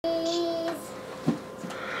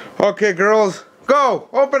Okay, girls, go.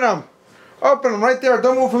 Open them. Open them right there.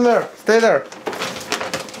 Don't move from there. Stay there.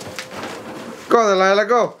 Go, Delilah,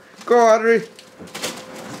 go. Go, Audrey.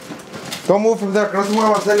 Don't move from there, que no se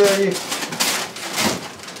mueva, sale de allí.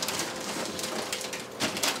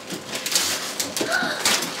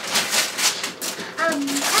 I'm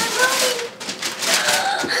going.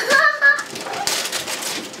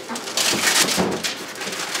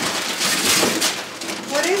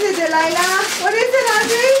 What is it, Delilah? What is it,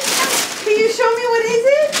 Audrey? Can you show me what is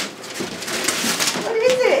it? What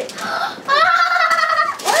is it?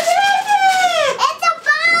 What is it? It's a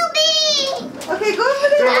Barbie. Okay, go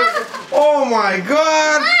put it out. Oh my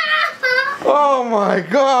God! Oh my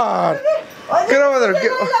God! Get over there.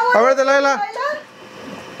 Get, a ver, Delilah.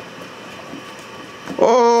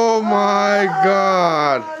 Oh my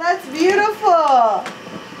God! Oh, that's beautiful.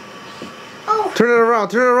 Oh. Turn it around,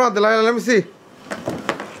 Delilah. Let me see.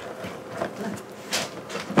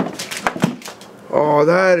 Oh,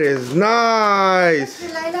 that is nice.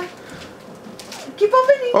 Delilah. Keep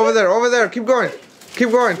opening. Over there. Keep going.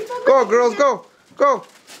 Go, girls, go. Go,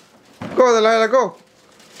 Delilah, go.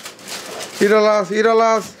 Íralas. It's a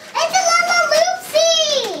Lala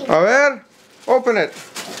Loopsy. A ver, open it.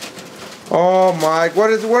 Oh my, what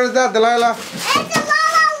is that, Delilah? It's a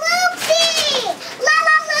Lala Loopsy.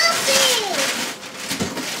 Lala Loopsy.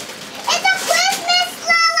 It's a Christmas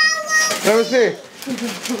Lala Loopsy. Let me see.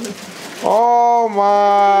 Oh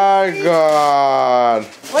my God.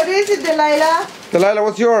 What is it, Delilah? Delilah,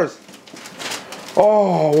 what's yours?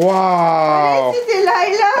 Oh, wow. What is it,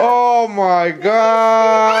 Delilah? Oh my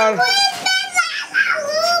God.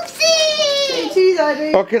 Say cheese,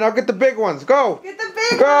 Audrey. Okay, now get the big ones. Go. Get the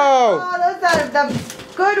big Go. one. Oh, those are the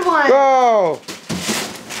good ones.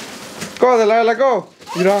 Go, Delilah, go.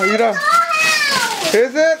 Mira.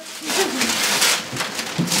 Is it?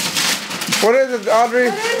 What is it, Audrey?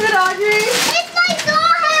 What is it, Audrey? It's my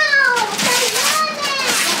dollhouse. I want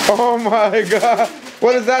it. Oh my God.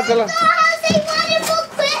 What is that, Delilah? Dollhouse I wanted for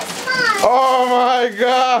Christmas. Oh my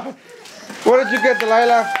God. What did you get,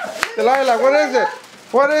 Delilah? Delilah, what is it?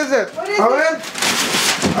 What is A it? ver.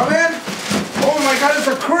 Oh my God, it's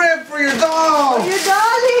a crib for your doll. Your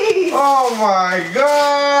dolly. Oh my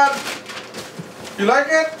God. You like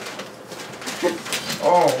it?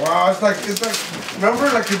 Oh wow, it's like, remember,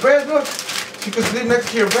 like your bed, look. You can sleep next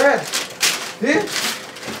to your bed. See?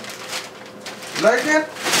 You like it?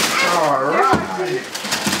 Alright.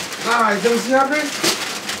 Nice, let me see, Audrey.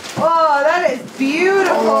 Oh, that is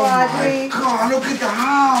beautiful, Oh my Audrey. God, look at the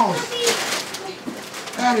house.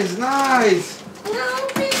 That is nice.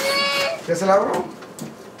 Open it. ¿Ya se la abro?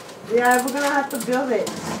 Yeah, we're gonna have to build it.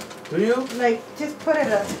 Do you? Like, just put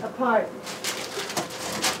it apart.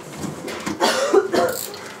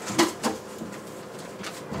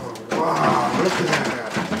 Wow, look at that.